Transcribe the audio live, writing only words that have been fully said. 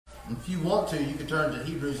If you want to, you can turn to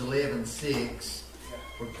Hebrews 11:6.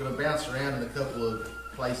 We're going to bounce around in a couple of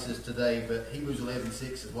places today, but Hebrews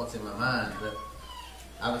 11:6 is what's in my mind. But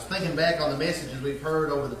I was thinking back on the messages we've heard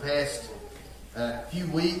over the past few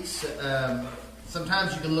weeks.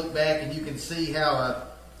 Sometimes you can look back and you can see how a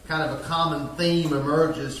kind of a common theme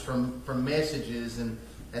emerges from messages, and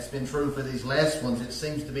that's been true for these last ones. It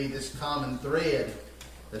seems to be this common thread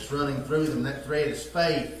that's running through them. That thread is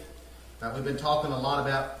faith. We've been talking a lot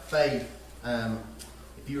about faith.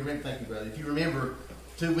 If you remember, thank you, brother. If you remember,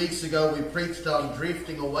 2 weeks ago we preached on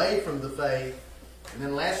drifting away from the faith, and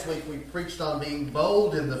then last week we preached on being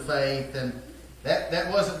bold in the faith, and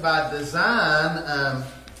that wasn't by design,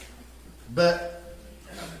 but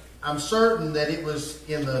I'm certain that it was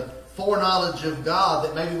in the foreknowledge of God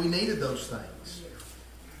that maybe we needed those things.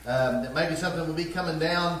 That maybe something will be coming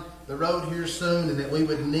down the road here soon, and that we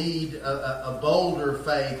would need a bolder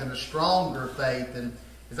faith and a stronger faith. And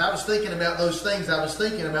as I was thinking about those things, I was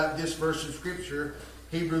thinking about this verse of Scripture,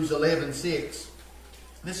 Hebrews 11:6.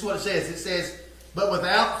 This is what it says. It says, "But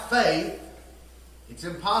without faith, it's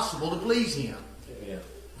impossible to please Him. Amen.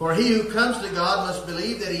 For he who comes to God must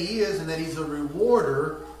believe that He is, and that He's a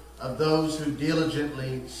rewarder of those who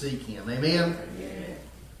diligently seek Him." Amen? Amen.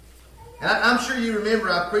 And I'm sure you remember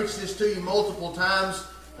I preached this to you multiple times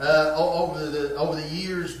over the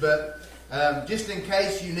years, but just in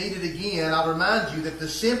case you need it again, I'll remind you that the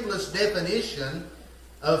simplest definition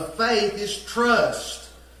of faith is trust.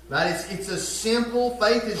 Right? It's a simple,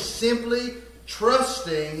 faith is simply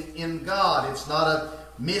trusting in God. It's not a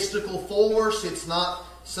mystical force. It's not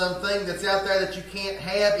something that's out there that you can't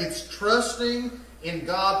have. It's trusting in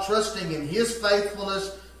God, trusting in His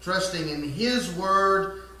faithfulness, trusting in His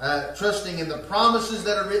Word, trusting in the promises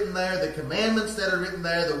that are written there, the commandments that are written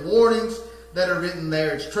there, the warnings that are written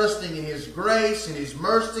there. It's trusting in His grace, in His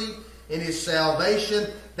mercy, in His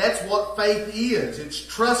salvation. That's what faith is. It's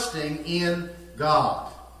trusting in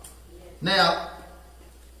God. Now,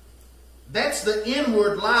 that's the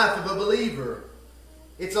inward life of a believer.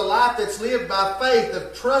 It's a life that's lived by faith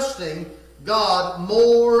of trusting God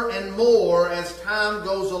more and more as time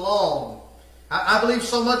goes along. I believe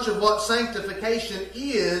so much of what sanctification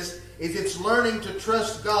is it's learning to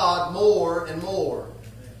trust God more and more.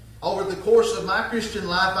 Over the course of my Christian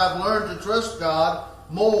life, I've learned to trust God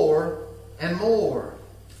more and more.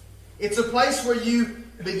 It's a place where you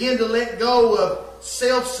begin to let go of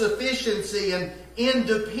self-sufficiency and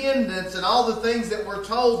independence and all the things that we're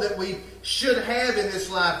told that we should have in this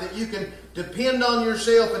life, that you can depend on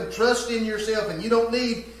yourself and trust in yourself and you don't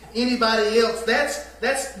need anybody else.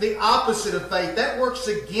 That's the opposite of faith. That works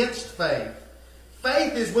against faith.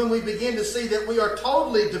 Faith is when we begin to see that we are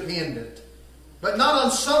totally dependent, but not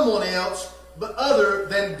on someone else, but other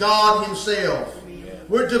than God Himself. Amen.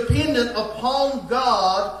 We're dependent upon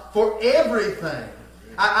God for everything.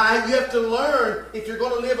 You have to learn, if you're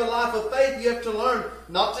going to live a life of faith, you have to learn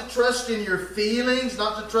not to trust in your feelings,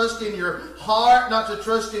 not to trust in your heart, not to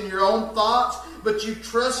trust in your own thoughts, but you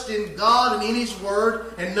trust in God and in His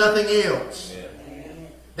Word and nothing else. Amen.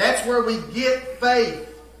 That's where we get faith.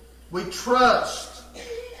 We trust.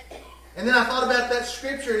 And then I thought about that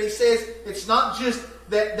scripture, and he says it's not just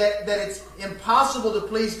that it's impossible to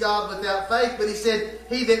please God without faith, but he said,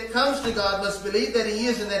 he that comes to God must believe that He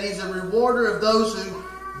is, and that He's a rewarder of those who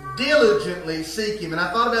diligently seek Him. And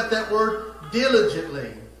I thought about that word,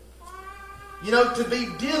 diligently. You know, to be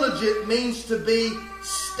diligent means to be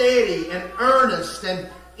steady and earnest and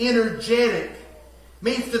energetic.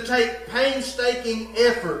 Means to take painstaking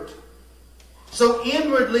effort. So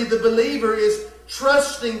inwardly the believer is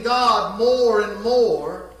trusting God more and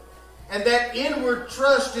more. And that inward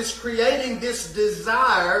trust is creating this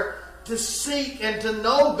desire to seek and to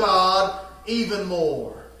know God even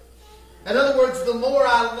more. In other words, the more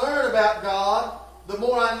I learn about God, the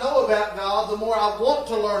more I know about God, the more I want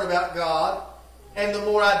to learn about God, and the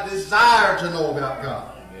more I desire to know about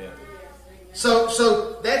God. Amen.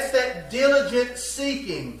 So that's that diligent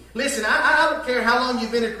seeking. Listen, I don't care how long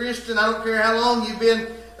you've been a Christian. I don't care how long you've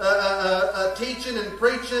been teaching and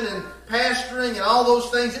preaching and pastoring and all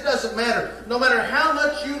those things. It doesn't matter. No matter how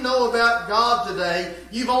much you know about God today,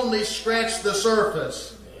 you've only scratched the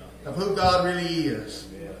surface of who God really is.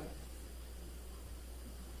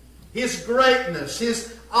 His greatness,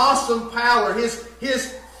 His awesome power,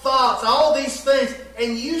 His thoughts, all these things.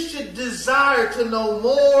 And you should desire to know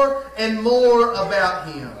more and more about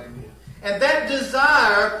Him. And that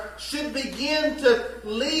desire should begin to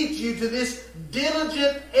lead you to this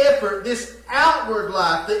diligent effort, this outward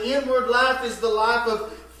life. The inward life is the life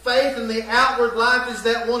of faith, and the outward life is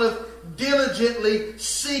that one of diligently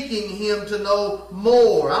seeking Him to know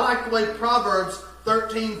more. I like the way Proverbs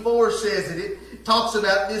 13:4 says it. It talks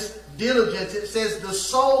about this diligence. It says, the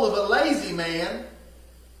soul of a lazy man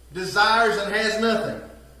desires and has nothing,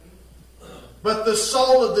 but the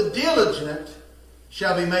soul of the diligent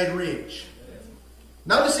shall be made rich.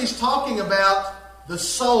 Notice he's talking about the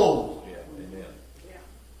soul.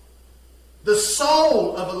 The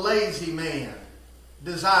soul of a lazy man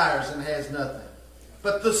desires and has nothing,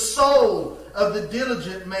 but the soul of the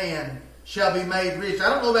diligent man shall be made rich. I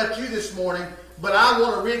don't know about you this morning, but I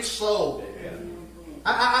want a rich soul.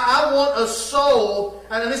 I want a soul,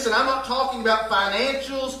 and listen, I'm not talking about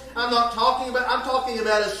financials. I'm talking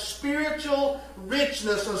about a spiritual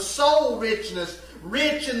richness, a soul richness,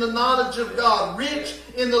 rich in the knowledge of God, rich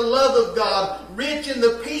in the love of God, rich in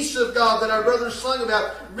the peace of God that our brothers sung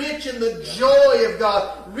about, rich in the joy of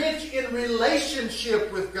God, rich in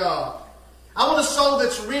relationship with God. I want a soul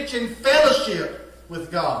that's rich in fellowship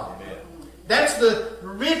with God. Amen. That's the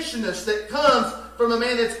richness that comes from a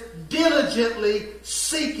man that's diligently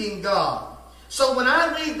seeking God. So when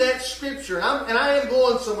I read that scripture, and I am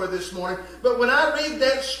going somewhere this morning, but when I read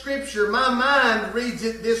that scripture, my mind reads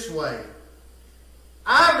it this way.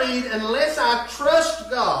 I read, unless I trust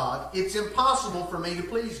God, it's impossible for me to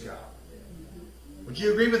please God. Would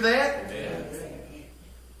you agree with that? Amen.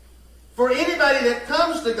 For anybody that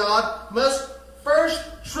comes to God must first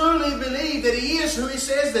truly believe that He is who He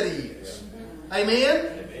says that He is. Amen?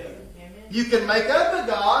 Amen. You can make up a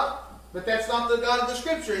God, but that's not the God of the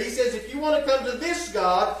Scripture. He says if you want to come to this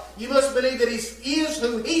God, you must believe that He is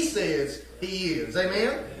who He says He is.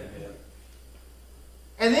 Amen? Amen.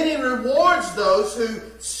 And then He rewards those who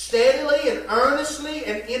steadily and earnestly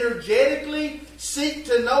and energetically seek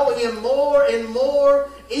to know Him more and more,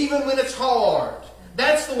 even when it's hard.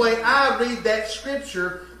 That's the way I read that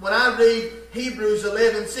Scripture when I read Hebrews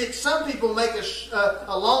 11:6. Some people make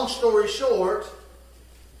a long story short.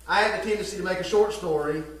 I have a tendency to make a short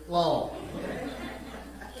story long.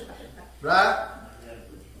 Right?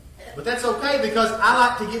 But that's okay because I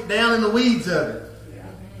like to get down in the weeds of it.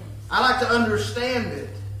 I like to understand it.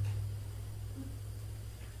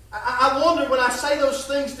 I wonder when I say those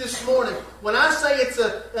things this morning, when I say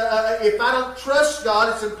if I don't trust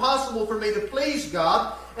God, it's impossible for me to please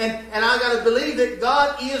God, and I got to believe that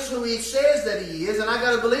God is who He says that He is, and I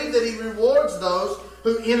got to believe that He rewards those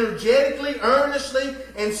who energetically, earnestly,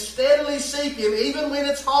 and steadily seek Him, even when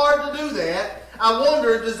it's hard to do that. I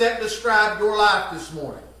wonder, does that describe your life this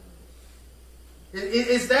morning?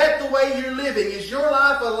 Is that the way you're living? Is your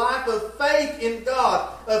life a life of faith in God,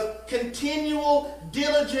 of continual,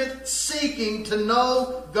 diligent seeking to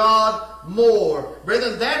know God more?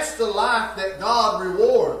 Brethren, that's the life that God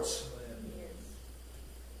rewards.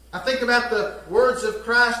 I think about the words of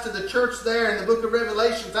Christ to the church there in the book of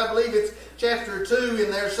Revelations. I believe it's chapter 2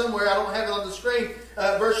 in there somewhere. I don't have it on the screen.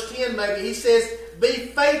 Verse 10 maybe. He says, "Be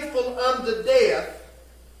faithful unto death,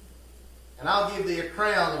 and I'll give thee a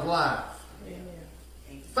crown of life."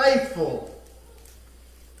 Faithful.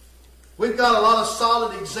 We've got a lot of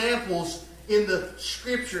solid examples in the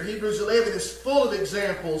Scripture. Hebrews 11 is full of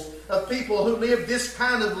examples of people who live this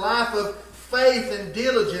kind of life of faith and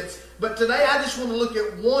diligence. But today I just want to look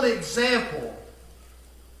at one example.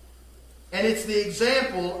 And it's the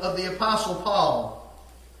example of the Apostle Paul.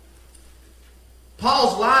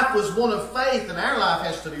 Paul's life was one of faith, and our life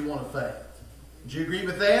has to be one of faith. Do you agree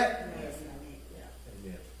with that?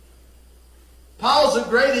 Paul's a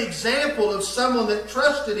great example of someone that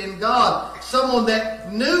trusted in God, someone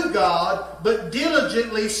that knew God, but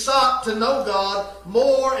diligently sought to know God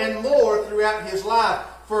more and more throughout his life.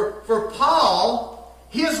 For Paul,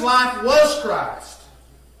 his life was Christ.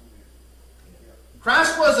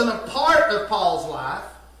 Christ wasn't a part of Paul's life.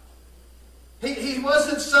 He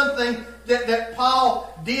wasn't something that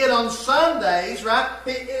Paul did on Sundays, right?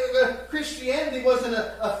 Christianity wasn't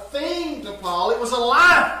a thing to Paul. It was a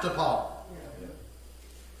life to Paul.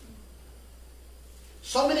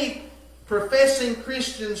 So many professing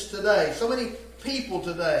Christians today, so many people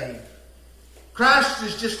today, Christ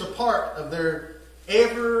is just a part of their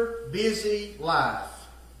ever busy life.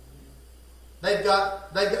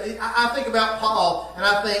 I think about Paul, and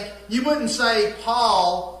I think you wouldn't say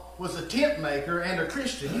Paul was a tent maker and a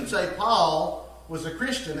Christian. You'd say Paul was a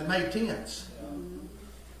Christian that made tents.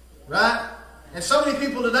 Right? And so many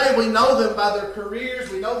people today, we know them by their careers,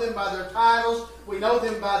 we know them by their titles, we know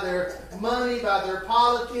them by their money, by their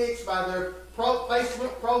politics, by their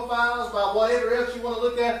Facebook profiles, by whatever else you want to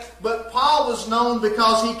look at. But Paul was known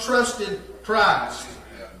because he trusted Christ.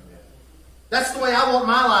 That's the way I want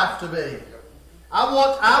my life to be. I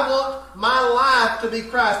want my life to be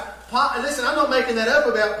Christ. Paul, listen, I'm not making that up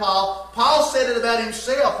about Paul. Paul said it about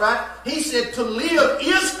himself, right? He said to live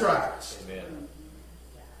is Christ. Amen.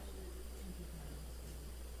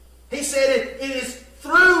 said it is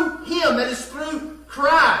through Him, that is through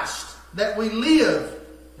Christ, that we live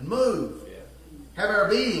and move, have our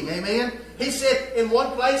being. Amen? He said, in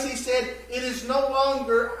one place, He said, it is no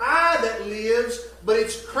longer I that lives, but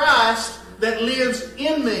it's Christ that lives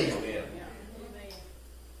in me.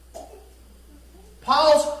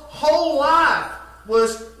 Paul's whole life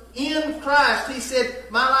was in Christ. He said,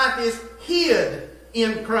 my life is hid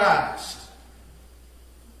in Christ.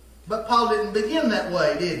 But Paul didn't begin that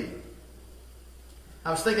way, did he?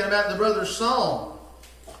 I was thinking about the brother's song,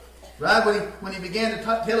 right? When he began to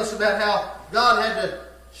tell us about how God had to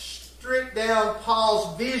strict down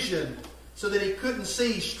Paul's vision so that he couldn't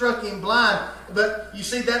see, struck him blind. But you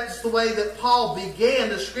see, that's the way that Paul began.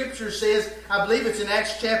 The Scripture says, I believe it's in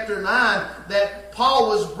Acts chapter 9, that Paul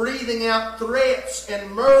was breathing out threats and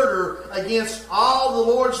murder against all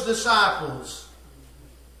the Lord's disciples.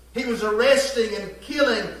 He was arresting and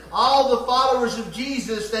killing all the followers of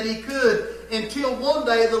Jesus that he could, until one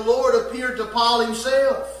day the Lord appeared to Paul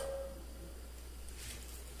Himself.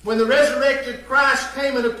 When the resurrected Christ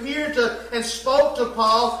came and appeared and spoke to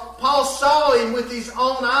Paul, Paul saw Him with his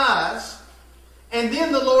own eyes. And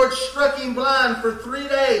then the Lord struck him blind for 3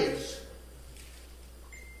 days.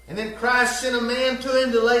 And then Christ sent a man to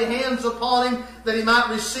him to lay hands upon him that he might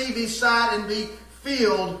receive his sight and be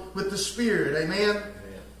filled with the Spirit. Amen? Amen.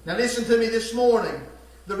 Now listen to me this morning.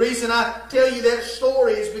 The reason I tell you that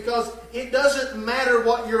story is because it doesn't matter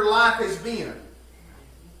what your life has been.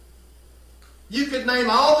 You could name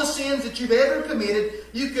all the sins that you've ever committed.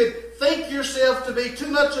 You could think yourself to be too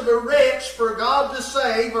much of a wretch for God to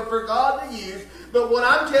save or for God to use. But what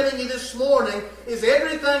I'm telling you this morning is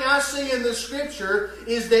everything I see in the Scripture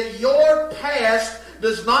is that your past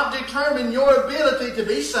does not determine your ability to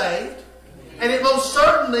be saved. And it most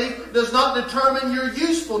certainly does not determine your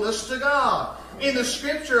usefulness to God. In the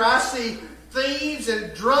Scripture I see thieves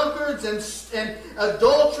and drunkards and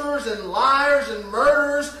adulterers and liars and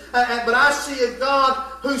murderers. But I see a God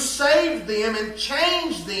who saved them and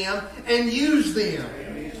changed them and used them.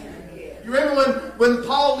 You remember when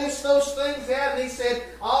Paul lists those things out and he said,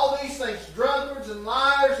 all these things, drunkards and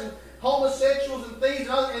liars and homosexuals and thieves,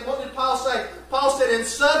 and what did Paul say? Paul said, and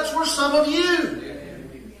such were some of you.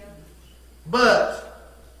 But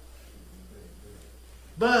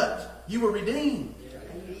you were redeemed.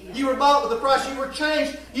 You were bought with a price. You were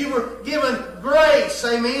changed. You were given grace.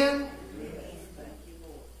 Amen?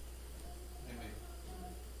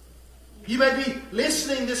 You may be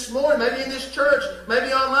listening this morning, maybe in this church,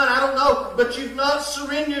 maybe online, I don't know, but you've not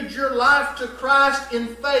surrendered your life to Christ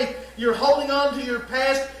in faith. You're holding on to your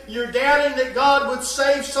past. You're doubting that God would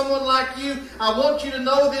save someone like you. I want you to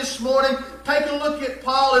know this morning, take a look at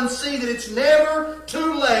Paul and see that it's never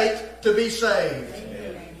too late to be saved.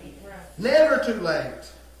 Never too late.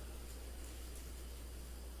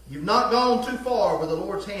 You've not gone too far where the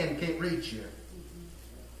Lord's hand can't reach you.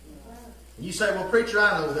 And you say, well, preacher,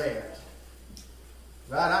 I know that.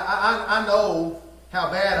 Right? I know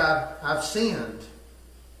how bad I've sinned.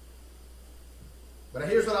 But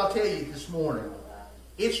here's what I'll tell you this morning.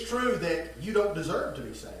 It's true that you don't deserve to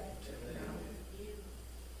be saved.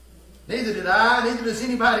 Neither did I, neither does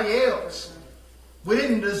anybody else. We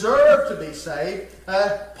didn't deserve to be saved.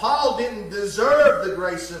 Paul didn't deserve the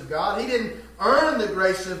grace of God. He didn't earn the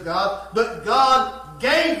grace of God, but God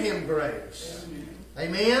gave him grace.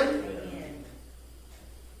 Amen?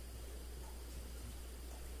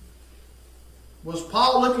 Was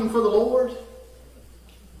Paul looking for the Lord?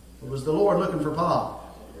 Or was the Lord looking for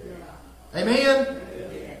Paul? Amen?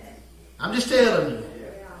 I'm just telling you.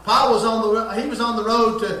 Paul was on the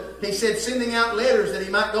road to, he said, sending out letters that he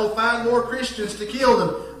might go find more Christians to kill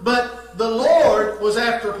them. But the Lord was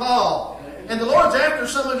after Paul. And the Lord's after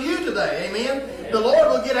some of you today. Amen? The Lord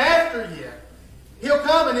will get after you. He'll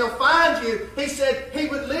come and He'll find you. He said He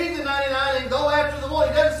would leave the 99 and go after the one.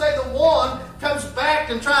 He doesn't say the one comes back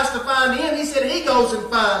and tries to find Him. He said He goes and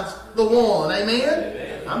finds the one. Amen?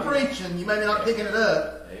 Amen. I'm preaching. You may be not picking it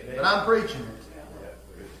up, but I'm preaching it.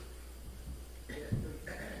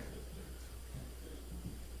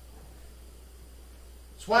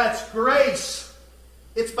 That's why it's grace.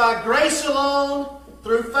 It's by grace alone,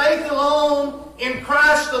 through faith alone, in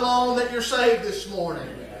Christ alone that you're saved this morning.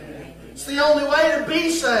 It's the only way to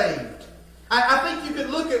be saved. I think you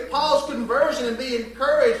could look at Paul's conversion and be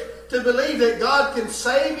encouraged to believe that God can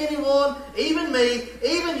save anyone, even me,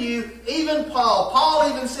 even you, even Paul. Paul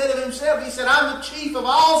even said of himself, he said, I'm the chief of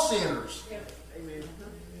all sinners.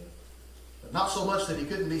 But not so much that he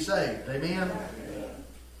couldn't be saved. Amen?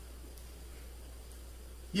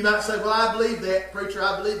 You might say, well, I believe that, preacher.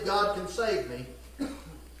 I believe God can save me.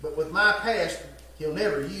 But with my past, He'll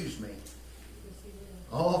never use me.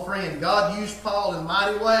 Oh, friend, God used Paul in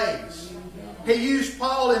mighty ways. He used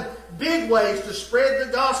Paul in big ways to spread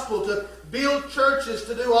the gospel, to build churches,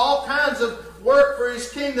 to do all kinds of work for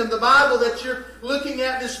His kingdom. The Bible that you're looking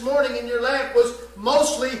at this morning in your lap was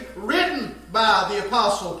mostly written by the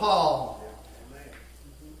Apostle Paul.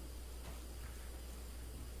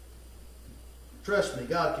 Trust me,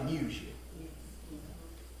 God can use you.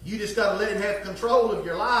 You just got to let Him have control of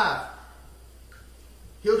your life.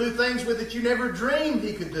 He'll do things with it you never dreamed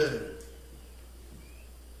He could do.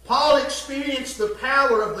 Paul experienced the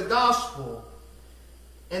power of the gospel,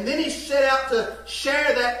 and then he set out to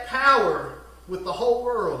share that power with the whole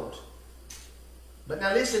world. But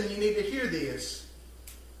now listen, you need to hear this.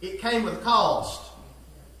 It came with a cost.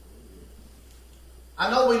 I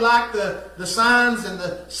know we like the signs and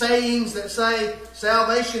the sayings that say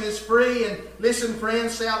salvation is free. And listen,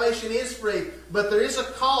 friends, salvation is free. But there is a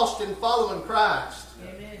cost in following Christ.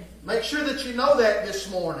 Amen. Make sure that you know that this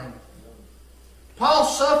morning. Paul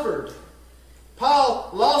suffered. Paul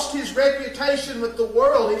lost his reputation with the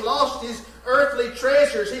world. He lost his earthly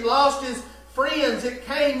treasures. He lost his friends. It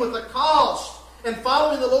came with a cost. And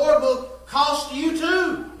following the Lord will cost you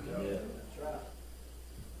too.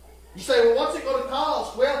 You say, well, what's it going to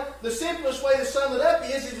cost? Well, the simplest way to sum it up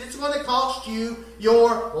is it's going to cost you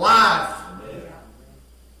your life. Amen.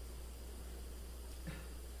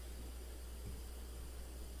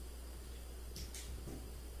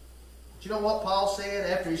 Do you know what Paul said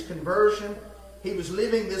after his conversion? He was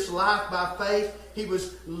living this life by faith. He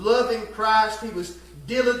was loving Christ. He was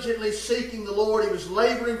diligently seeking the Lord. He was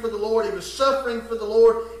laboring for the Lord. He was suffering for the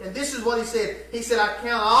Lord. And this is what he said. He said, I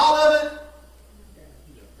count all of it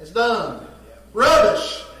as done.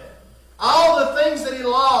 Rubbish. All the things that he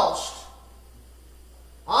lost.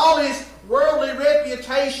 All his worldly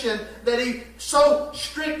reputation that he so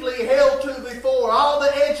strictly held to before. All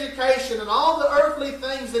the education and all the earthly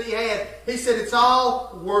things that he had. He said it's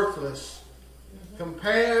all worthless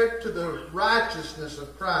compared to the righteousness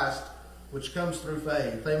of Christ which comes through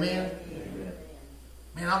faith. Amen? Amen.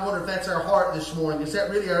 Man, I wonder if that's our heart this morning. Is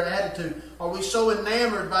that really our attitude? Are we so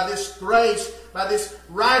enamored by this grace, by this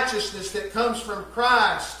righteousness that comes from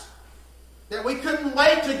Christ, that we couldn't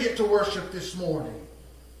wait to get to worship this morning?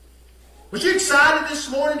 Was you excited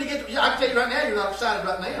this morning to get to... I can tell you right now, you're not excited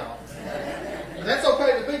right now. But that's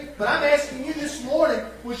okay to be. But I'm asking you this morning,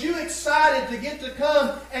 was you excited to get to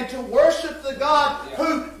come and to worship the God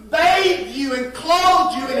who bathed you and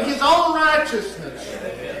clothed you in His own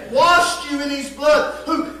righteousness, washed you in His blood,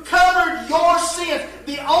 who covered your sins?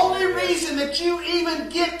 The only reason that you even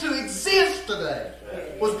get to exist today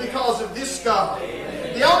was because of this God.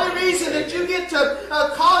 The only reason that you get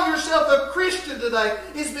to call yourself a Christian today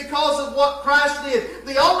is because of what Christ did.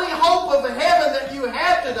 The only hope of heaven that you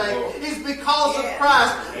have today is because of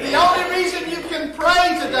Christ. The only reason you can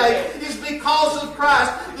pray today is because of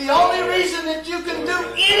Christ. The only reason that you can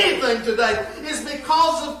do anything today is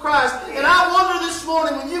because of Christ. And I wonder this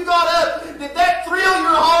morning, when you got up, did that thrill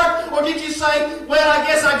your heart? Or did you say, well, I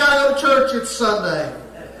guess I got to go to church, it's Sunday?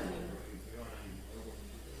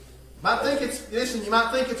 You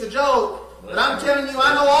might think it's a joke, but I'm telling you,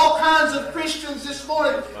 I know all kinds of Christians this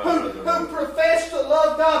morning who profess to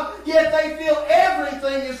love God, yet they feel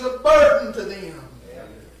everything is a burden to them.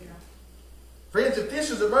 Friends, if this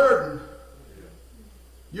is a burden,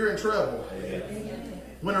 you're in trouble.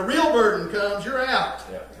 When a real burden comes, you're out.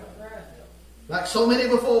 Like so many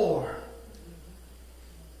before.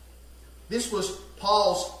 This was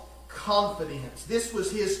Paul's confidence. This was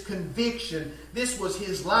his conviction. This was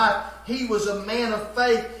his life. He was a man of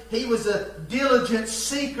faith. He was a diligent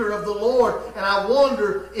seeker of the Lord. And I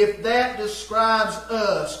wonder if that describes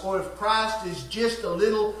us, or if Christ is just a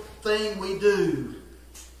little thing we do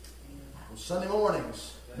on Sunday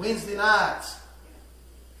mornings, Wednesday nights,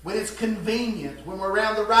 when it's convenient, when we're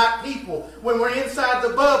around the right people, when we're inside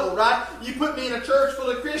the bubble, right? You put me in a church full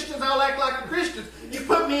of Christians, I'll act like a Christian. You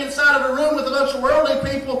put me inside of a room with a bunch of worldly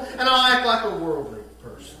people, and I'll act like a worldly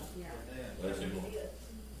person.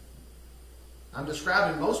 I'm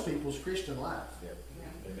describing most people's Christian life.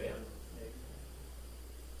 Amen.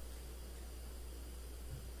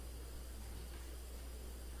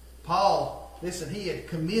 Paul, listen, he had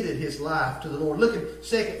committed his life to the Lord. Look at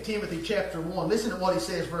 2 Timothy chapter 1. Listen to what he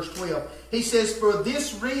says, verse 12. He says, for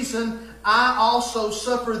this reason I also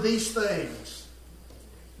suffer these things.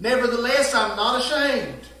 Nevertheless, I'm not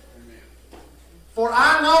ashamed. For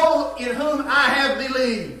I know in whom I have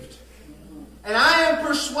believed. And I am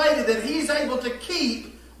persuaded that He's able to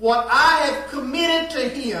keep what I have committed to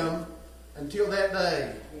Him until that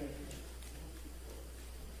day.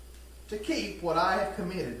 To keep what I have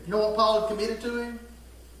committed. You know what Paul had committed to Him?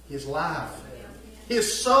 His life.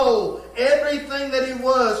 his soul, everything that he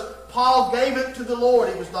was, Paul gave it to the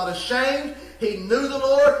Lord. He was not ashamed. He knew the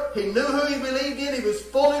Lord. He knew who he believed in. He was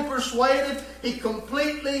fully persuaded. He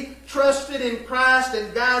completely trusted in Christ.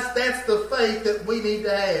 And guys, that's the faith that we need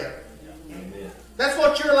to have. Amen. That's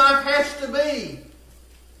what your life has to be.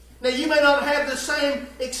 Now, you may not have the same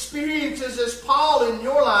experiences as Paul in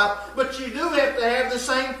your life, but you do have to have the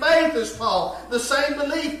same faith as Paul, the same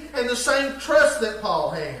belief and the same trust that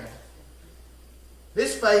Paul had.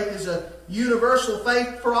 This faith is a universal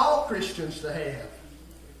faith for all Christians to have.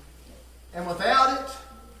 And without it,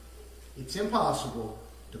 it's impossible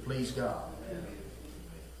to please God.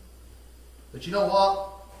 But you know what?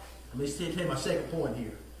 Let me tell you my second point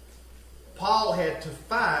here. Paul had to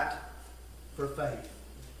fight for faith.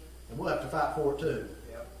 And we'll have to fight for it too.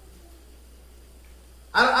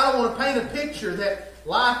 I don't want to paint a picture that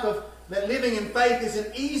that living in faith is an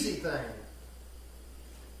easy thing.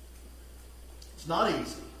 It's not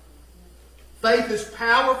easy. Faith is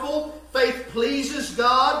powerful. Faith pleases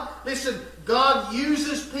God. Listen, God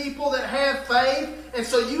uses people that have faith. And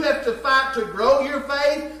so you have to fight to grow your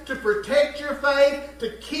faith, to protect your faith,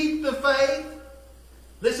 to keep the faith.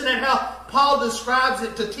 Listen at how Paul describes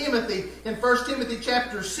it to Timothy in 1 Timothy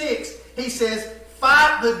chapter 6. He says,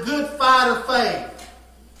 fight the good fight of faith.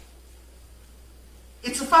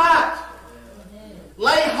 It's a fight.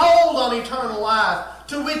 Lay hold on eternal life,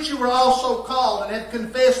 to which you were also called and have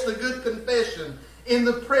confessed the good confession in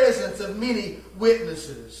the presence of many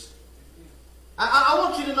witnesses. I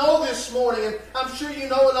want you to know this morning, and I'm sure you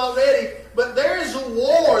know it already, but there is a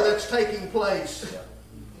war that's taking place.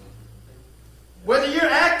 Whether you're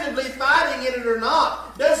actively fighting in it or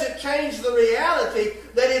not, doesn't change the reality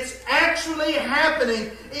that it's actually happening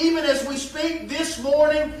even as we speak this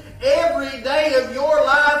morning, every day of your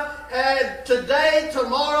life, today,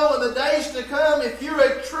 tomorrow, and the days to come. If you're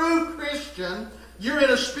a true Christian, you're in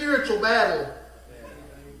a spiritual battle.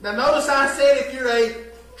 Now notice I said if you're a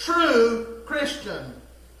true Christian.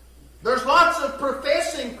 There's lots of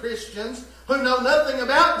professing Christians who know nothing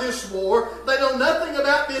about this war. They know nothing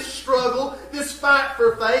about this struggle, this fight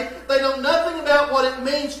for faith. They know nothing about what it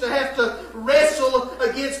means to have to wrestle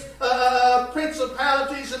against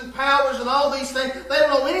principalities and powers and all these things. They don't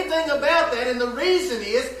know anything about that, and the reason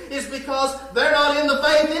is because they're not in the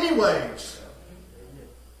faith anyways.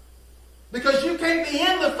 Because you can't be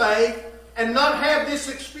in the faith and not have this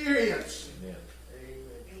experience.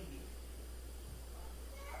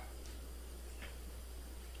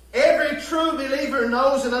 Every true believer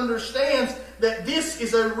knows and understands that this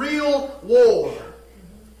is a real war.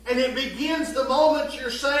 And it begins the moment you're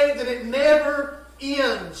saved, and it never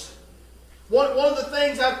ends. One of the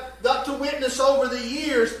things I've got to witness over the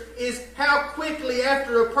years is how quickly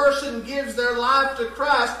after a person gives their life to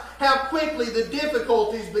Christ, how quickly the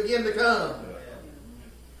difficulties begin to come.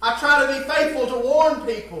 I try to be faithful to warn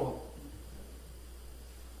people.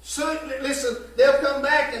 So, listen, they'll come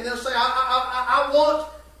back and they'll say, I want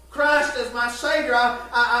Christ as my Savior.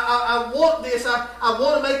 I want this. I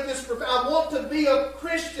want to make this. I want to be a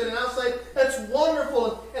Christian. And I'll say, that's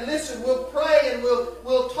wonderful. And listen, we'll pray and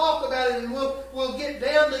we'll talk about it and we'll get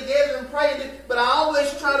down together and pray. But I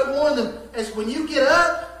always try to warn them, as when you get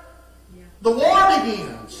up, the war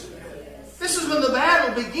begins. This is when the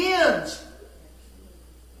battle begins.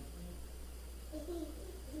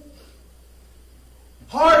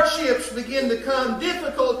 Hardships begin to come,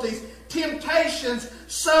 difficulties, temptations,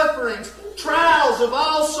 sufferings, trials of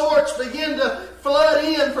all sorts begin to flood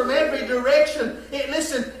in from every direction.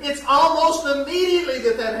 Listen, it's almost immediately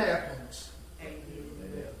that happens.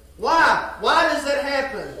 Why? Why does that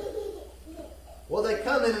happen? Well, they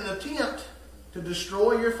come in an attempt to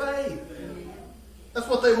destroy your faith. That's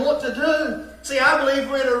what they want to do. See, I believe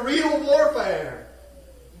we're in a real warfare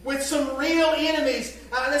with some real enemies.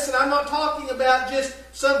 Listen, I'm not talking about just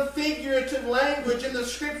some figurative language in the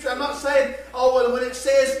Scripture. I'm not saying, when it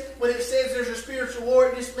says there's a spiritual war,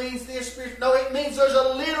 it just means this. No, it means there's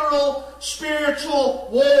a literal spiritual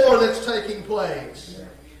war that's taking place.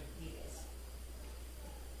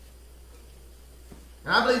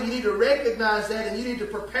 And I believe you need to recognize that, and you need to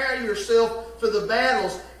prepare yourself for the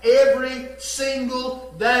battles every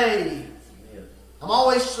single day. I'm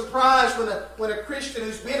always surprised when a Christian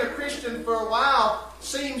who's been a Christian for a while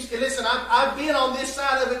seems, listen, I've been on this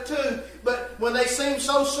side of it too, but when they seem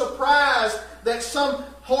so surprised that some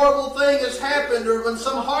horrible thing has happened or when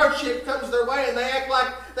some hardship comes their way and they act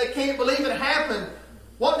like they can't believe it happened,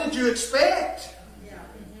 what did you expect?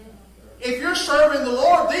 If you're serving the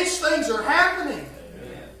Lord, these things are happening.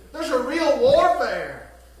 There's a real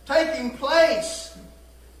warfare taking place.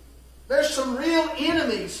 There's some real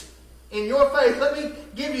enemies in your faith, let me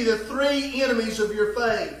give you the three enemies of your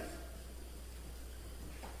faith.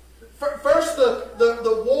 First,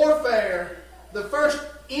 the warfare. The first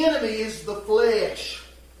enemy is the flesh.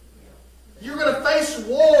 You're going to face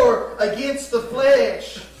war against the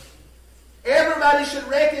flesh. Everybody should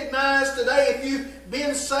recognize today, if you've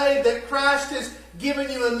been saved, that Christ has given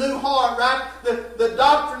you a new heart, right? The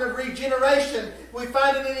doctrine of regeneration, we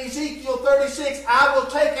find it in Ezekiel 36. I will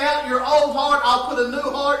take out your old heart, I'll put a new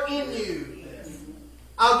heart in you.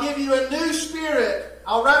 I'll give you a new spirit.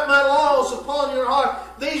 I'll write my laws upon your heart.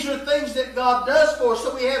 These are things that God does for us.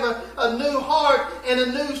 So we have a new heart and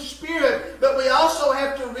a new spirit. But we also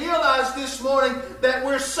have to realize this morning that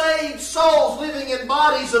we're saved souls living in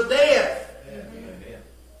bodies of death.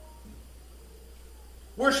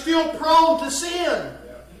 We're still prone to sin.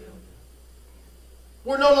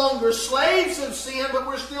 We're no longer slaves of sin, but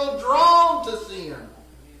we're still drawn to sin.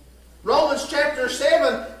 Romans chapter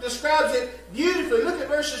 7 describes it beautifully. Look at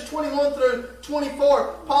verses 21 through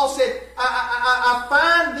 24. Paul said, I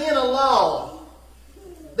find then a law,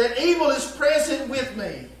 that evil is present with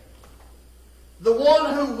me, the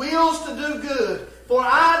one who wills to do good. For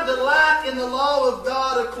I delight in the law of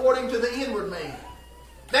God according to the inward man.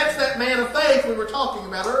 That's that man of faith we were talking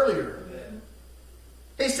about earlier.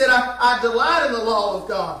 He said, I delight in the law of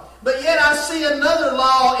God. But yet I see another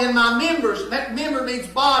law in my members. That member means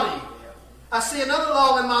body. I see another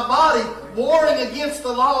law in my body warring against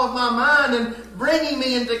the law of my mind and bringing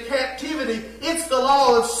me into captivity. It's the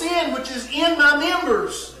law of sin which is in my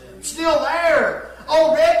members. It's still there.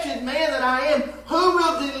 Oh, wretched man that I am, who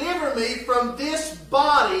will deliver me from this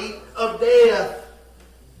body of death?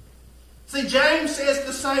 See, James says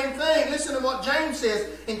the same thing. Listen to what James says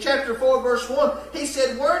in chapter 4, verse 1. He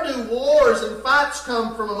said, where do wars and fights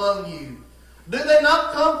come from among you? Do they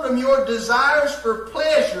not come from your desires for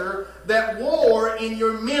pleasure that war in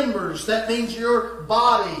your members? That means your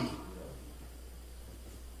body.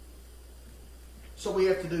 So we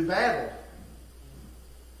have to do battle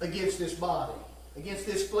against this body, against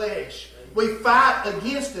this flesh. We fight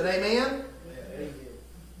against it, amen?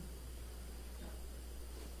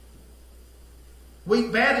 We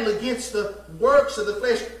battle against the works of the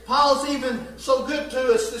flesh. Paul's even so good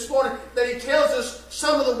to us this morning that he tells us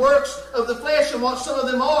some of the works of the flesh and what some of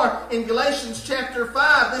them are. In Galatians chapter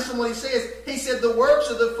 5, listen to what he says. He said the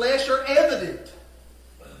works of the flesh are evident.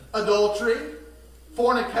 Adultery,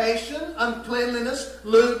 fornication, uncleanliness,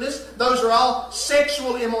 lewdness. Those are all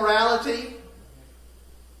sexual immorality.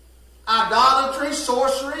 Idolatry,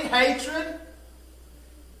 sorcery, hatred.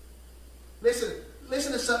 Listen,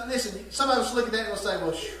 some of us look at that and will say,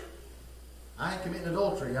 well, I ain't committing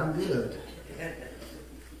adultery. I'm good.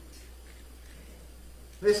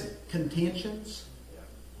 Listen, contentions,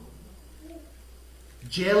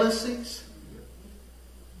 jealousies,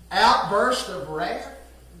 outbursts of wrath.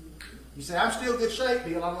 You say, I'm still in good shape,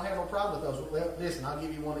 Bill. I don't have no problem with those. Well, listen, I'll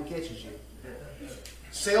give you one that catches you.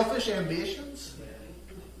 Selfish ambitions,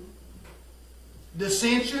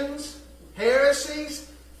 dissensions, heresies.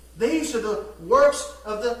 These are the works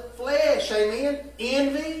of the flesh, amen?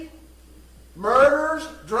 Envy, murders,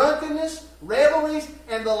 drunkenness, revelries,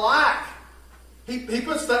 and the like. He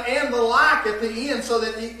puts the and the like at the end so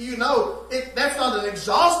that you know that's not an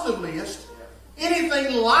exhaustive list.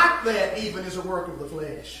 Anything like that even is a work of the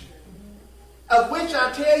flesh. Of which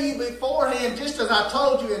I tell you beforehand, just as I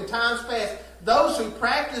told you in times past, those who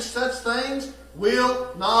practice such things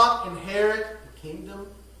will not inherit the kingdom of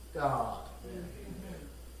God.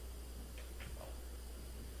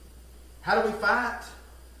 How do we fight?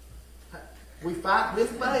 We fight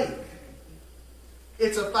with faith.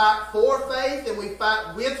 It's a fight for faith, and we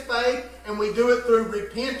fight with faith, and we do it through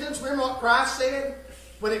repentance. Remember what Christ said?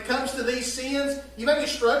 When it comes to these sins, you may be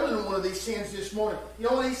struggling in one of these sins this morning. You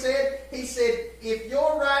know what He said? He said, if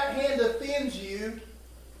your right hand offends you,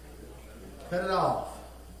 cut it off.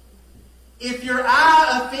 If your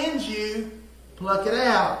eye offends you, pluck it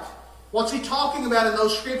out. What's He talking about in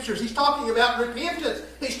those scriptures? He's talking about repentance.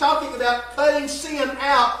 He's talking about cutting sin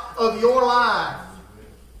out of your life.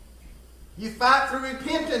 You fight through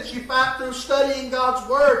repentance. You fight through studying God's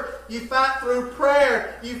Word. You fight through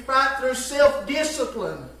prayer. You fight through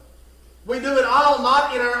self-discipline. We do it all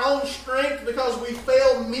not in our own strength because we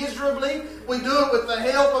fail miserably. We do it with the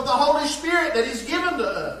help of the Holy Spirit that He's given to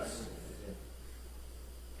us.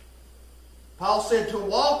 Paul said to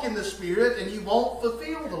walk in the Spirit and you won't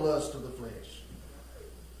fulfill the lust of the flesh.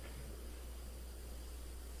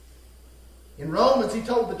 In Romans, he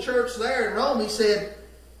told the church there in Rome, he said,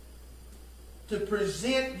 to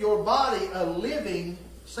present your body a living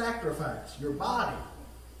sacrifice. Your body,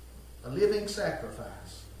 a living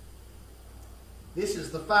sacrifice. This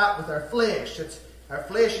is the fight with our flesh. Our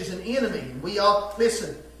flesh is an enemy. And we all,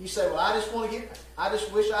 listen, you say, well, I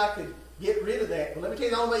just wish I could get rid of that. Well, let me tell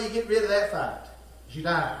you, the only way you get rid of that fight is you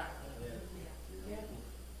die.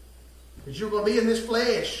 Because you're going to be in this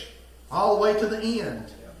flesh all the way to the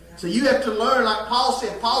end. So you have to learn, like Paul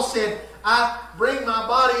said. Paul said, I bring my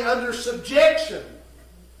body under subjection.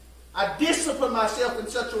 I discipline myself in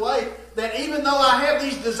such a way that even though I have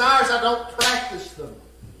these desires, I don't practice them.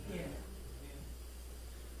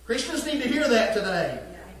 Christians need to hear that today.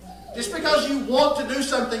 Just because you want to do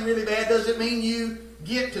something really bad doesn't mean you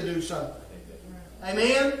get to do something.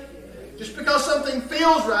 Amen? Just because something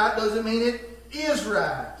feels right doesn't mean it is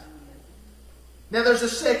right. Now there's a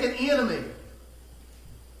second enemy.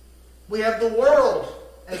 We have the world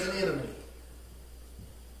as an enemy.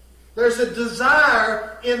 There's a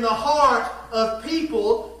desire in the heart of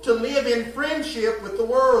people to live in friendship with the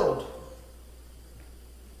world.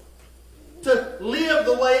 To live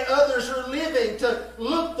the way others are living. To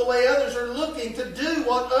look the way others are looking. To do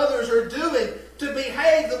what others are doing. To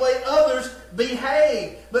behave the way others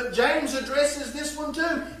behave. But James addresses this one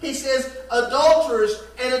too. He says, adulterers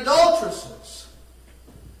and adulteresses.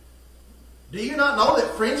 Do you not know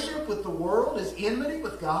that friendship with the world is enmity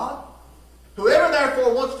with God? Whoever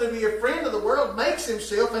therefore wants to be a friend of the world makes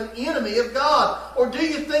himself an enemy of God. Or do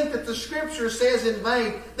you think that the Scripture says in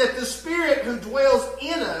vain that the Spirit who dwells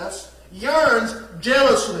in us yearns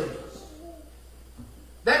jealously?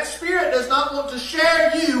 That Spirit does not want to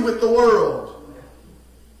share you with the world.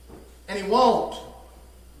 And He won't.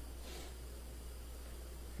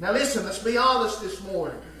 Now listen, let's be honest this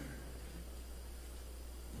morning.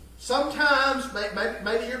 Sometimes,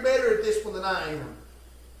 maybe you're better at this one than I am,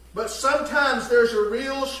 but sometimes there's a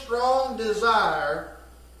real strong desire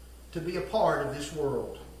to be a part of this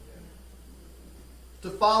world.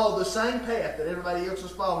 To follow the same path that everybody else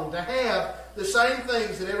is following. To have the same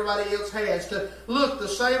things that everybody else has. To look the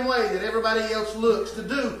same way that everybody else looks. To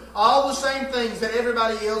do all the same things that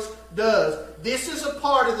everybody else does. This is a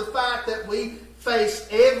part of the fight that we face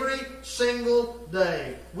every single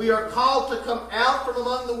day. We are called to come out from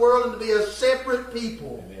among the world and to be a separate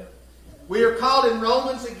people. Amen. We are called in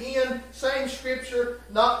Romans, again, same Scripture,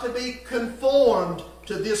 not to be conformed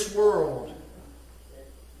to this world.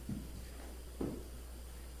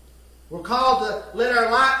 We're called to let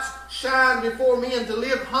our lights shine before men, to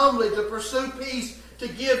live humbly, to pursue peace, to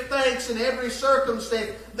give thanks in every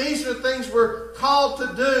circumstance. These are things we're called to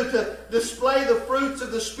do, to display the fruits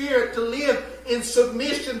of the Spirit, to live in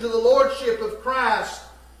submission to the Lordship of Christ.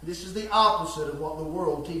 This is the opposite of what the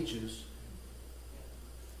world teaches.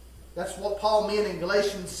 That's what Paul meant in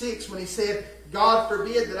Galatians 6 when he said, God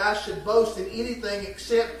forbid that I should boast in anything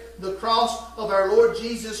except the cross of our Lord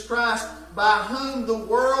Jesus Christ, by whom the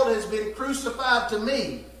world has been crucified to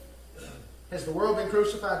me. Has the world been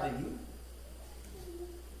crucified to you?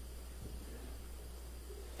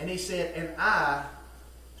 And he said, and I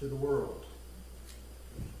to the world.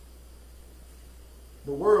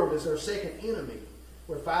 The world is our second enemy.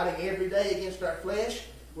 We're fighting every day against our flesh.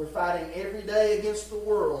 We're fighting every day against the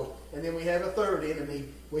world. And then we have a third enemy.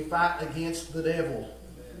 We fight against the devil.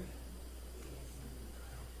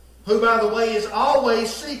 Who, by the way, is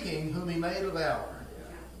always seeking whom he may devour.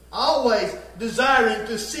 Always desiring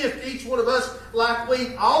to sift each one of us like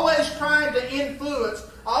wheat. Always trying to influence.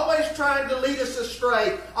 Always trying to lead us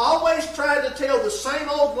astray. Always trying to tell the same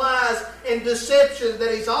old lies and deceptions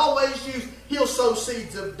that he's always used. He'll sow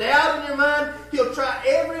seeds of doubt in your mind. He'll try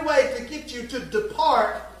every way to get you to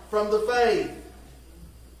depart from the faith,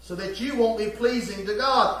 so that you won't be pleasing to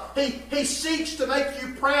God. He seeks to make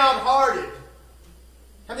you proud-hearted.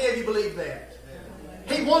 How many of you believe that?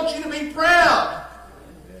 He wants you to be proud.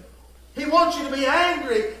 He wants you to be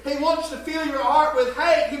angry. He wants to fill your heart with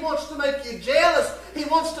hate. He wants to make you jealous. He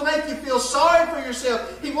wants to make you feel sorry for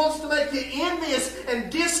yourself. He wants to make you envious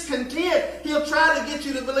and discontent. He'll try to get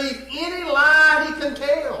you to believe any lie he can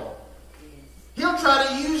tell. He'll try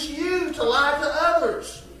to use you to lie to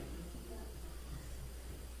others.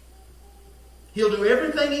 He'll do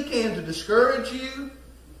everything he can to discourage you,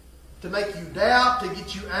 to make you doubt, to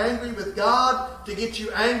get you angry with God, to get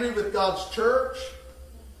you angry with God's church.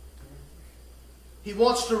 He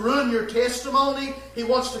wants to ruin your testimony. He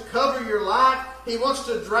wants to cover your life. He wants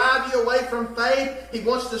to drive you away from faith. He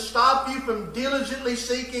wants to stop you from diligently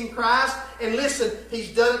seeking Christ. And listen,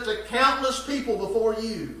 he's done it to countless people before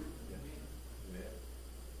you.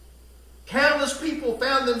 Countless people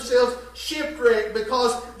found themselves shipwrecked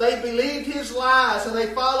because they believed his lies and they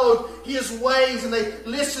followed his ways and they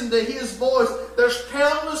listened to his voice. There's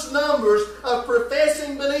countless numbers of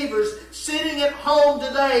professing believers sitting at home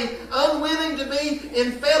today, unwilling to be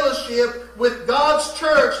in fellowship with God's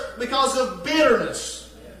church because of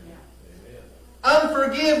bitterness,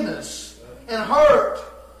 unforgiveness, and hurt.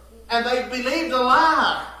 And they believed a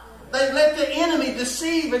lie. They've let the enemy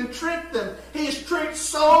deceive and trick them. He's tricked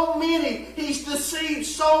so many. He's deceived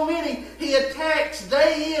so many. He attacks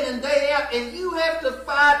day in and day out. And you have to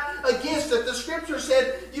fight against it. The Scripture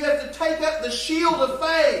said you have to take up the shield of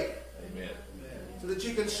faith. Amen. So that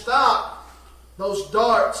you can stop those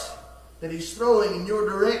darts that he's throwing in your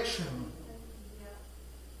direction.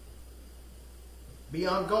 Be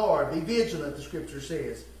on guard. Be vigilant, the Scripture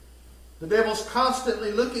says. The devil's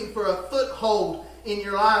constantly looking for a foothold in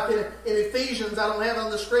your life. In Ephesians, I don't have it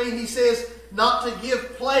on the screen, he says not to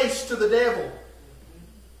give place to the devil.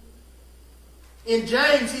 In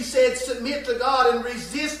James, he said, submit to God and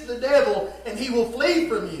resist the devil, and he will flee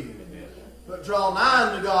from you. Amen. But draw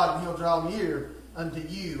nigh unto God, and he'll draw near unto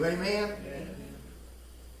you. Amen? Amen.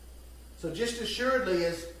 So just assuredly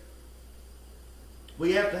as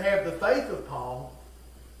we have to have the faith of Paul,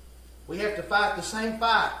 we have to fight the same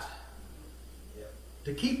fight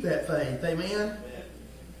to keep that faith. Amen? Amen?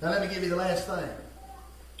 Now let me give you the last thing.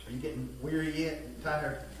 Are you getting weary yet?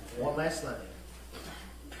 Tired? One last thing.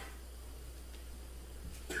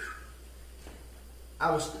 I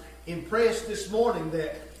was impressed this morning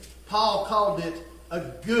that Paul called it a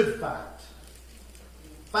good fight.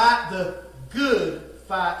 Fight the good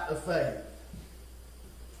fight of faith.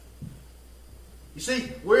 You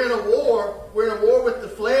see, we're in a war. We're in a war with the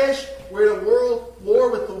flesh. We're in a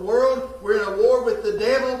war with the world. We're in a war with the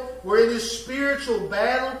devil. We're in this spiritual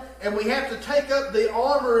battle. And we have to take up the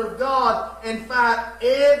armor of God and fight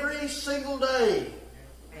every single day.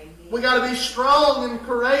 We got to be strong and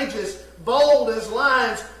courageous, bold as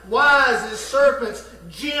lions, wise as serpents,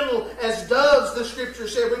 gentle as doves, the Scripture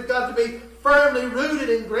said. We've got to be firmly rooted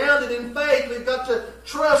and grounded in faith. We've got to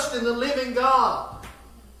trust in the living God.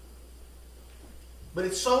 But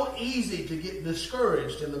it's so easy to get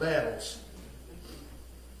discouraged in the battles.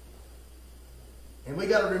 And we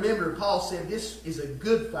got to remember, Paul said this is a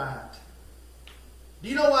good fight. Do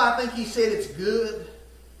you know why I think he said it's good?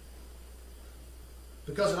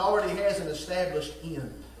 Because it already has an established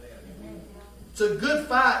end. It's a good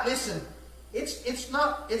fight. Listen, it's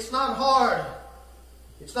not hard.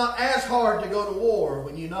 It's not as hard to go to war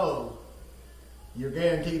when you know you're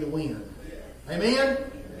guaranteed to win. Amen?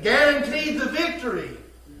 Guaranteed the victory.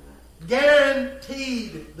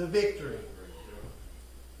 Guaranteed the victory.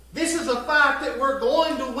 This is a fight that we're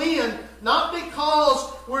going to win, not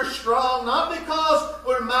because we're strong, not because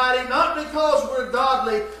we're mighty, not because we're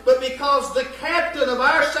godly, but because the captain of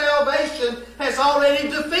our salvation has already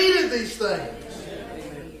defeated these things.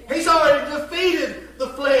 He's already defeated the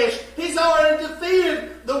flesh. He's already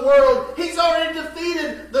defeated the world. He's already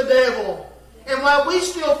defeated the devil. And while we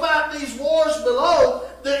still fight these wars below,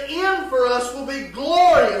 the end for us will be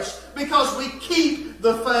glorious because we keep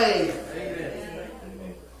the faith.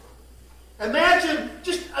 Amen.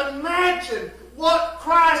 Just imagine what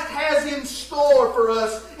Christ has in store for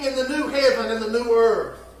us in the new heaven and the new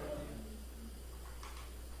earth.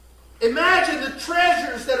 Imagine the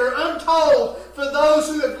treasures that are untold for those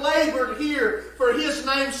who have labored here for His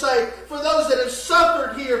name's sake, for those that have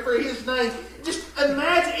suffered here for His name. Just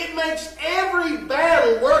imagine, it makes every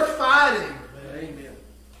battle worth fighting. Amen.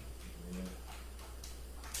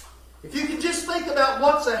 If you can just think about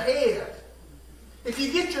what's ahead, if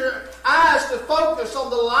you get your eyes to focus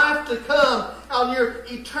on the life to come, on your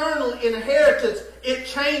eternal inheritance, it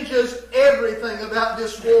changes everything about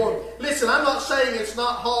this war. Listen, I'm not saying it's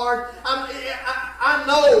not hard. I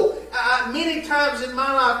know many times in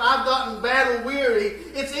my life I've gotten battle weary.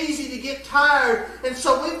 It's easy to get tired. And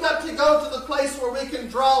so we've got to go to the place where we can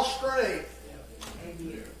draw strength.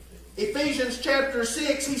 Ephesians chapter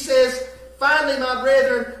 6, he says, finally, my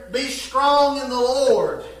brethren, be strong in the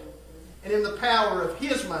Lord and in the power of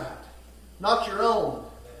His might, not your own.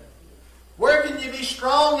 Where can you be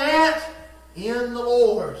strong at? In the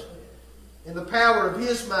Lord, in the power of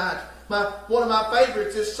His might. One of my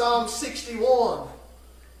favorites is Psalm 61.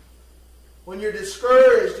 When you're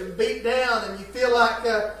discouraged and beat down and you feel like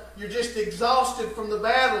you're just exhausted from the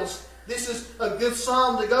battles, this is a good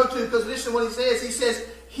psalm to go to, because listen to what he says. He says,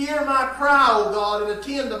 hear my cry, O God, and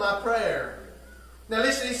attend to my prayer. Now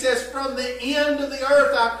listen, he says, from the end of the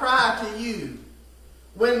earth I cry to you.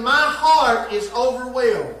 When my heart is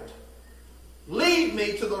overwhelmed, lead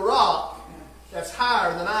me to the rock that's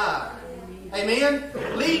higher than I. Amen?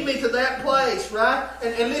 Lead me to that place, right?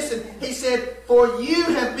 And listen, he said, for you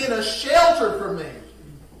have been a shelter for me.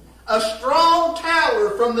 A strong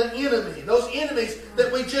tower from the enemy. Those enemies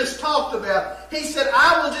that we just talked about. He said,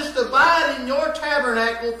 I will just abide in your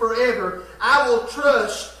tabernacle forever. I will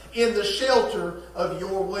trust in the shelter of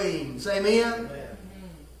your wings. Amen? Amen.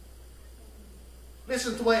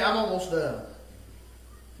 Listen to the way, I'm almost done.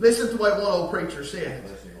 Listen to the way one old preacher said it.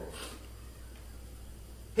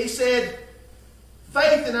 He said,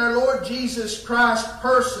 faith in our Lord Jesus Christ's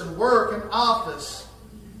person, work, and office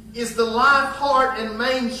is the life, heart, and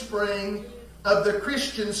mainspring of the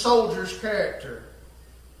Christian soldier's character.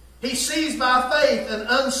 He sees by faith an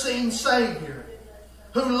unseen Savior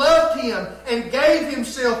who loved him and gave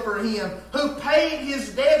himself for him, who paid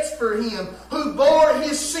his debts for him, who bore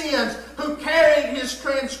his sins, who carried his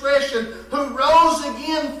transgression, who rose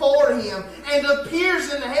again for him, and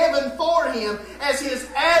appears in heaven for him as his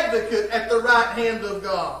advocate at the right hand of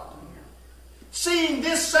God. Seeing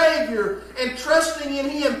this Savior and trusting in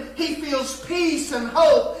him, he feels peace and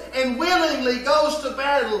hope and willingly goes to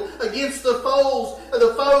battle against the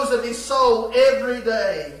foes of his soul every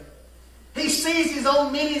day. He sees his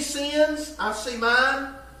own many sins. I see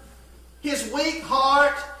mine. His weak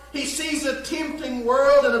heart. He sees a tempting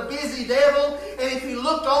world and a busy devil, and if he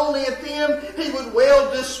looked only at them, he would well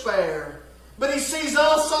despair. But he sees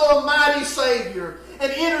also a mighty Savior,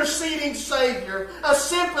 an interceding Savior, a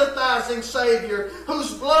sympathizing Savior,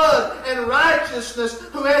 whose blood and righteousness,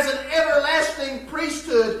 who has an everlasting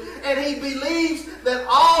priesthood, and he believes that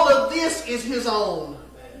all of this is his own.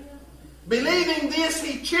 Believing this,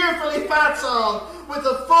 he cheerfully fights on with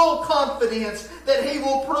a full confidence that he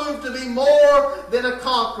will prove to be more than a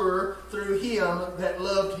conqueror through him that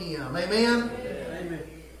loved him. Amen? Amen.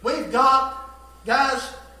 We've got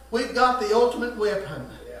the ultimate weapon.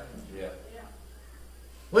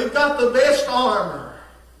 We've got the best armor.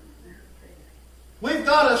 We've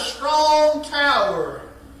got a strong tower,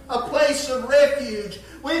 a place of refuge.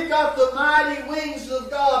 We've got the mighty wings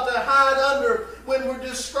of God to hide under when we're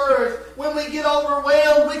discouraged. When we get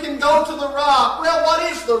overwhelmed, we can go to the rock. Well,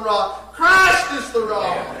 what is the rock? Christ is the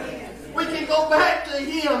rock. We can go back to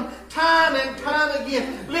him time and time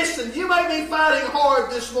again. Listen, you may be fighting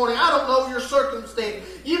hard this morning. I don't know your circumstance.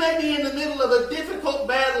 You may be in the middle of a difficult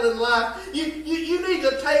battle in life. You need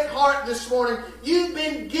to take heart this morning. You've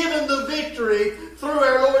been given the victory through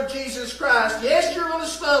our Lord Jesus Christ. Yes, you're going to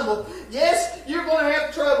stumble. Yes, you're going to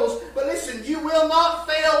have troubles. But listen, you will not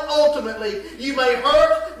fail ultimately. You may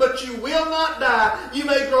hurt, but you will not die. You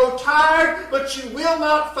may grow tired, but you will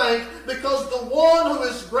not faint, because the one who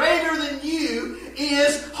is greater than you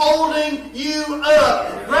is holding you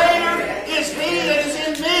up. Greater is he that is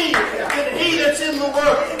in me than he that's in the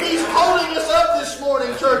world. He's holding us up this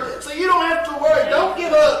morning, church. So you don't have to worry. Don't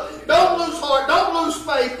give up. Don't lose heart. Don't lose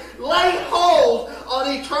faith. Lay hold on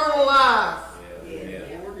eternal life.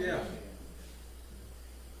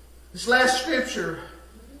 This last scripture,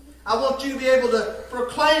 I want you to be able to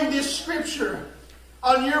proclaim this scripture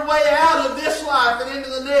on your way out of this life and into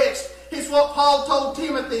the next. It's what Paul told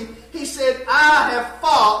Timothy. He said, I have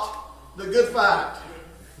fought the good fight.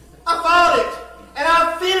 I fought it. And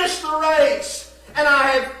I finished the race. And I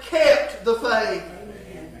have kept the faith.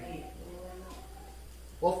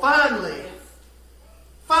 Well, finally,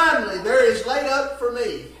 there is laid up for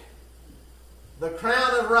me the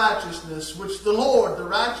crown of righteousness, which the Lord, the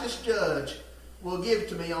righteous judge, will give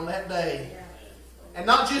to me on that day. And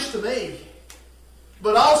not just to me,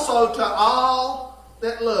 but also to all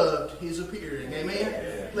that loved his appearing.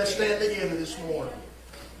 Amen? Let's stand together this morning.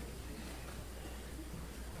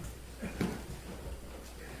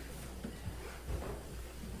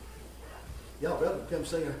 Y'all welcome to come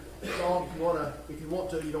sing a song if you want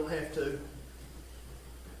to. You don't have to.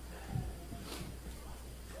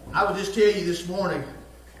 I would just tell you this morning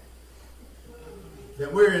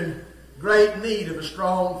that we're in great need of a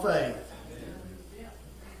strong faith.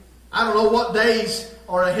 I don't know what days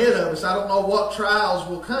are ahead of us. I don't know what trials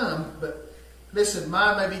will come. But listen,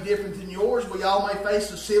 mine may be different than yours. We all may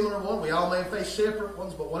face a similar one. We all may face separate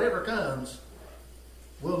ones. But whatever comes,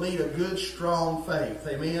 we'll need a good, strong faith.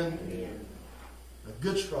 Amen? Amen. A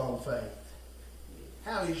good, strong faith.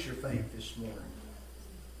 How is your faith this morning?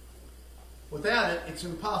 Without it, it's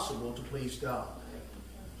impossible to please God.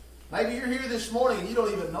 Maybe you're here this morning and you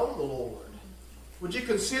don't even know the Lord. Would you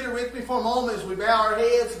consider with me for a moment as we bow our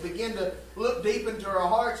heads and begin to look deep into our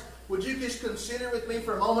hearts? Would you just consider with me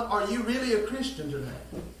for a moment, are you really a Christian today?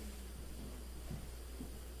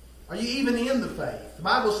 Are you even in the faith? The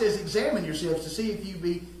Bible says examine yourselves to see if you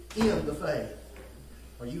be in the faith.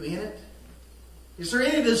 Are you in it? Is there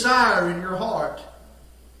any desire in your heart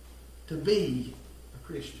to be a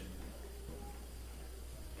Christian?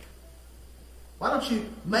 Why don't you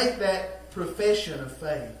make that profession of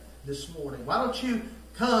faith this morning? Why don't you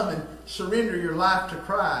come and surrender your life to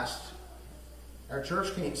Christ? Our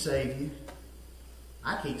church can't save you.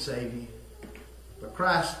 I can't save you. But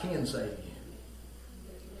Christ can save you.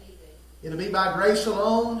 It'll be by grace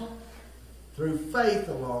alone, through faith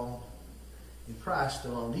alone, in Christ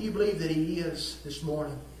alone. Do you believe that He is this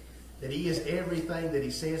morning? That He is everything that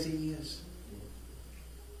He says He is?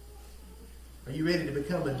 Are you ready to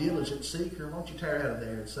become a diligent seeker? Why don't you tear out of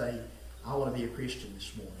there and say, I want to be a Christian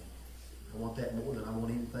this morning. I want that more than I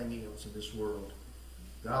want anything else in this world.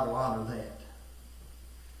 God will honor that.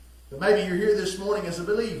 But maybe you're here this morning as a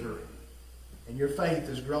believer and your faith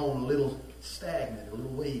has grown a little stagnant, a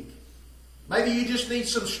little weak. Maybe you just need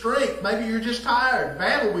some strength. Maybe you're just tired,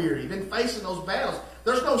 battle weary, been facing those battles.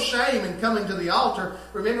 There's no shame in coming to the altar.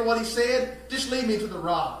 Remember what He said? Just lead me to the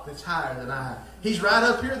rock that's higher than I. He's right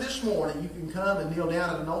up here this morning. You can come and kneel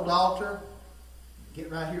down at an old altar.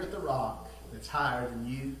 Get right here at the rock that's higher than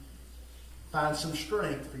you. Find some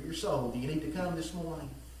strength for your soul. Do you need to come this morning?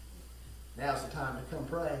 Now's the time to come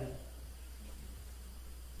pray.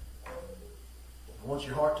 I want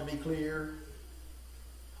your heart to be clear.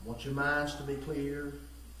 I want your minds to be clear.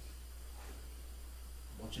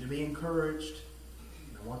 I want you to be encouraged.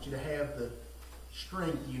 I want you to have the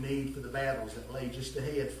strength you need for the battles that lay just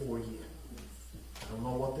ahead for you. I don't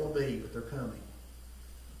know what they'll be, but they're coming.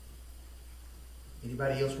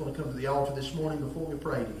 Anybody else want to come to the altar this morning before we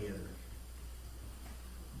pray together?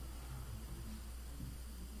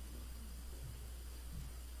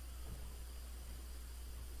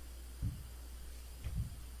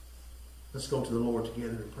 Let's go to the Lord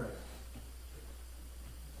together in prayer.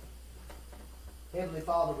 Heavenly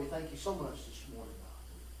Father, we thank you so much this morning,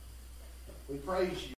 God. We praise you.